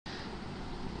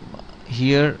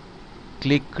here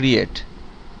click create.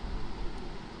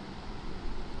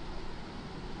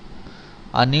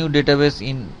 A new database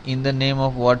in the name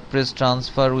of WordPress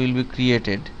transfer will be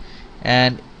created,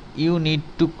 and you need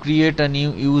to create a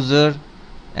new user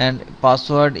and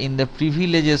password. In the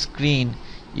privileges screen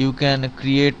you can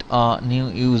create a new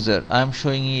user. I am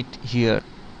showing it here.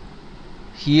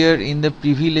 Here in the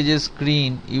privileges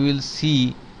screen you will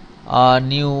see a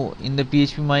new, in the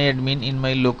phpMyAdmin in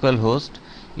my local host,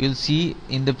 you will see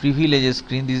in the privileges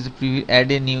screen this is the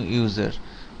add a new user.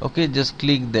 Okay, just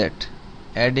click that,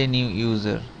 add a new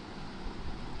user,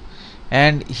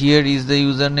 and here is the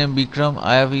username Bikram.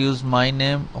 I have used my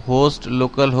name, host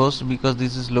localhost because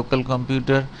this is local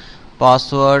computer.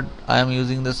 Password I am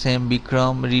using the same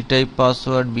Bikram, retype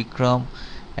password Bikram,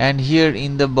 and here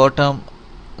in the bottom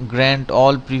grant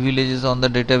all privileges on the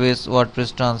database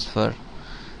WordPress transfer,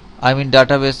 I mean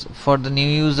database. For the new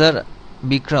user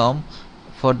Bikram,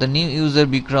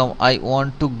 I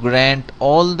want to grant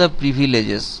all the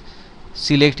privileges.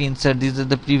 Select insert, these are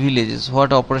the privileges,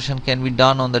 what operation can be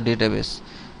done on the database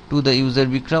to the user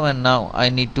Bikram, and now I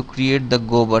need to create the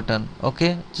go button.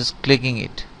 Okay, just clicking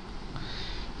it,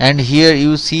 and here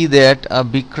you see that a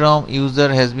Bikram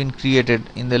user has been created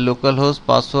in the localhost.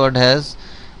 Password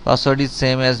is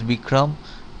same as Bikram,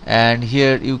 and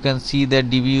here you can see that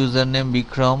DB username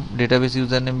Bikram, database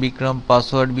username Bikram,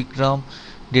 password Bikram,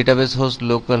 database host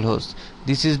localhost.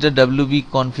 This is the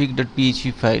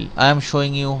wp-config.php file. I am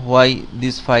showing you why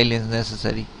this file is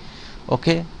necessary.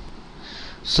 Okay,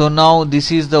 so now this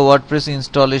is the WordPress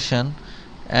installation,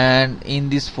 and in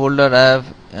this folder I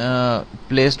have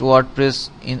placed WordPress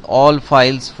in all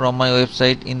files from my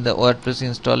website in the WordPress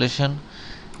installation,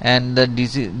 and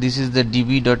this is the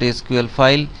db.sql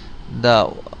file.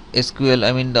 The SQL,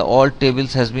 I mean the all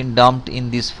tables has been dumped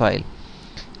in this file,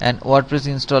 and WordPress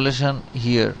installation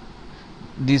here,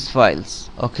 these files.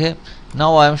 Okay,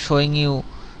 now I am showing you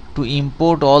to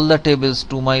import all the tables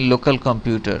to my local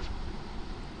computer.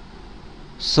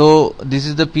 So this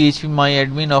is the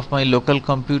phpMyAdmin of my local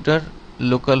computer,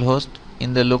 localhost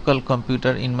in the local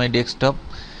computer in my desktop,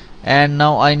 and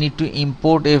now I need to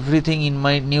import everything in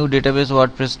my new database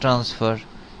WordPress transfer.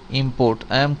 Import,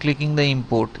 I am clicking the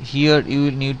import. Here you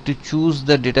will need to choose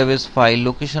the database file,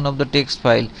 location of the text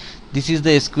file. This is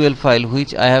the SQL file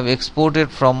which I have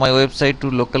exported from my website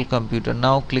to local computer.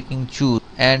 Now clicking choose,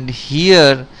 and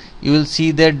here you will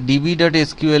see that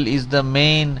db.sql is the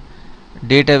main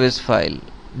database file,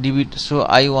 so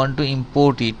I want to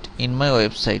import it in my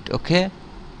website. Okay,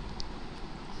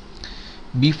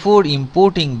 before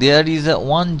importing there is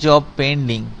one job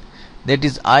pending, that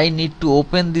is I need to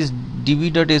open this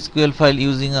db.sql file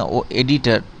using a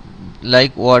editor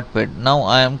like WordPad. Now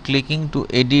I am clicking to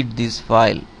edit this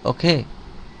file. Okay,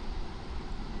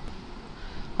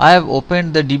 I have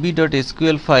opened the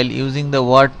db.sql file using the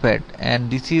WordPad,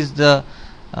 and this is the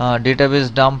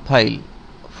database dump file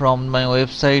from my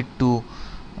website to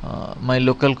my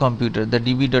local computer, the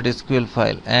db.sql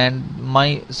file, and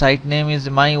my site name is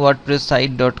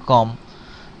mywordpresssite.com.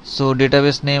 so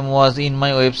database name was in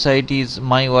my website is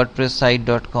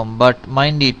mywordpresssite.com, but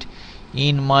mind it,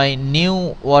 in my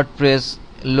new WordPress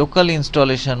local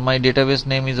installation my database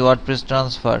name is WordPress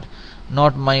transfer,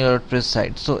 not my WordPress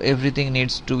site, so everything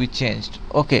needs to be changed.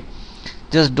 Okay,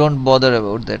 just don't bother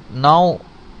about that. Now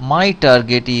my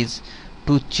target is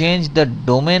to change the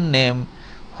domain name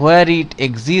where it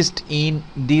exists in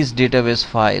this database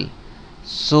file.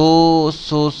 So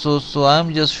I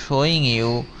am just showing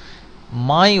you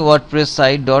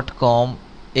mywordpresssite.com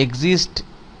exists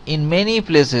in many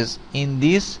places in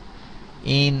this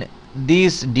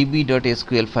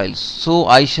db.sql file. So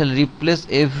I shall replace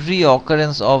every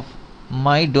occurrence of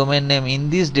my domain name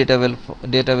in this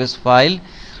database file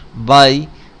by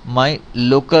my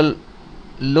local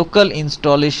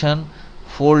installation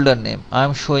folder name. I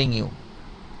am showing you,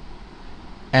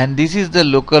 and this is the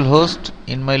local host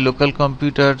in my local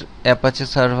computer, Apache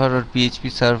server or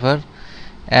PHP server,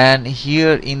 and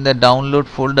here in the download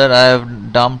folder I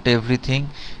have dumped everything.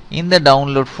 In the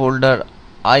download folder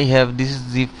I have this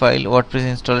zip file, WordPress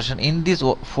installation. In this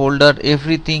folder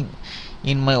everything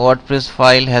in my WordPress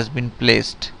file has been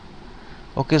placed.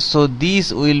 Okay, so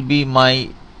this will be my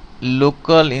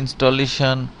local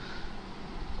installation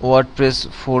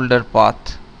WordPress folder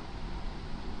path.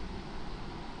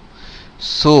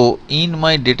 So in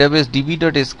my database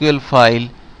db.sql file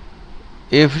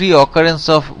every occurrence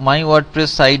of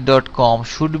mywordpresssite.com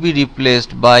should be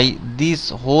replaced by this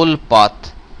whole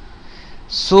path.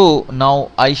 So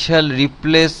now I shall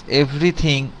replace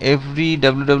everything, every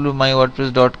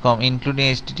www.mywordpress.com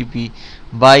including HTTP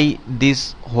by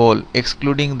this whole,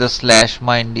 excluding the slash,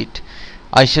 mind it.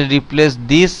 I shall replace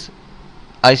this.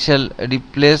 I shall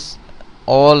replace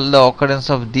all the occurrence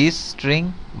of this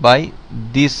string by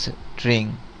this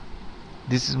string.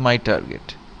 This is my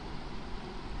target.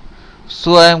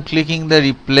 So I am clicking the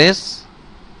replace,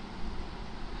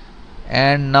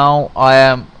 and now I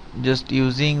am just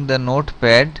using the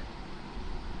notepad.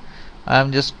 I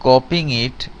am just copying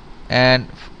it, and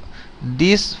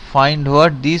this find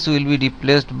word, this will be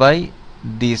replaced by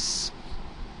this.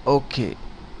 Okay,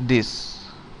 this,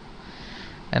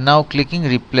 and now clicking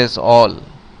replace all.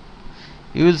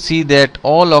 You will see that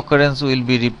all occurrence will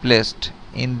be replaced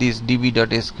in this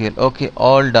db.sql. Okay,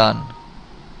 all done.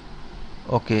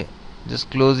 Okay, just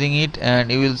closing it,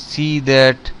 and you will see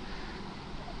that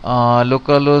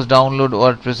localhost download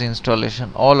WordPress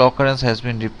installation, all occurrence has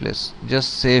been replaced.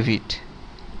 Just save it.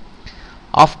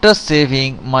 After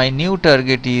saving, my new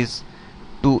target is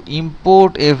to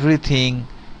import everything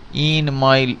in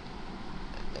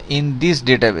this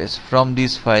database from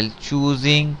this file.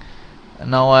 Choosing,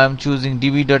 now I am choosing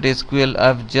db.sql. I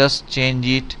have just changed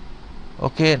it.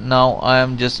 Okay, now I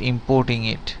am just importing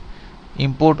it.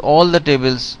 Import all the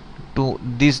tables to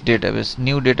this database,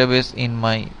 new database in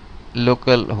my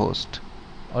local host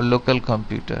or local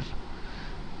computer,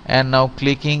 and now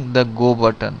clicking the go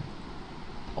button.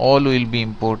 All will be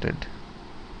imported.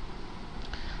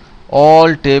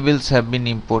 All tables have been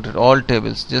imported. All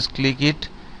tables, just click it,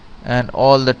 and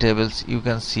all the tables you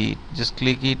can see it. Just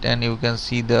click it and you can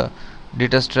see the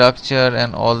data structure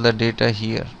and all the data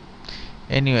here.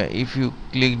 Anyway, if you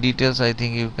click details, I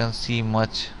think you can see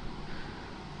much.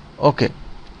 Okay,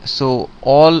 so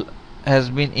all has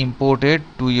been imported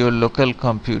to your local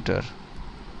computer.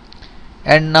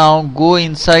 And now go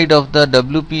inside of the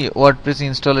WP WordPress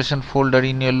installation folder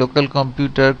in your local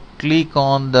computer, click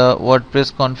on the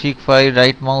WordPress config file,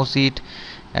 right mouse it,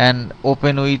 and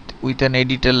open with an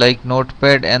editor like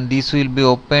Notepad, and this will be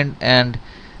opened. And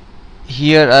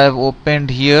here I have opened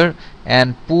here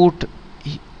and put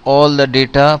all the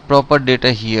data, proper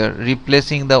data here,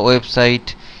 replacing the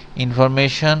website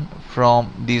information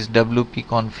from this WP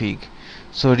config.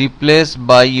 So replace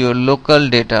by your local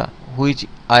data, which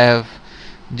I have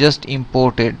just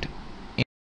imported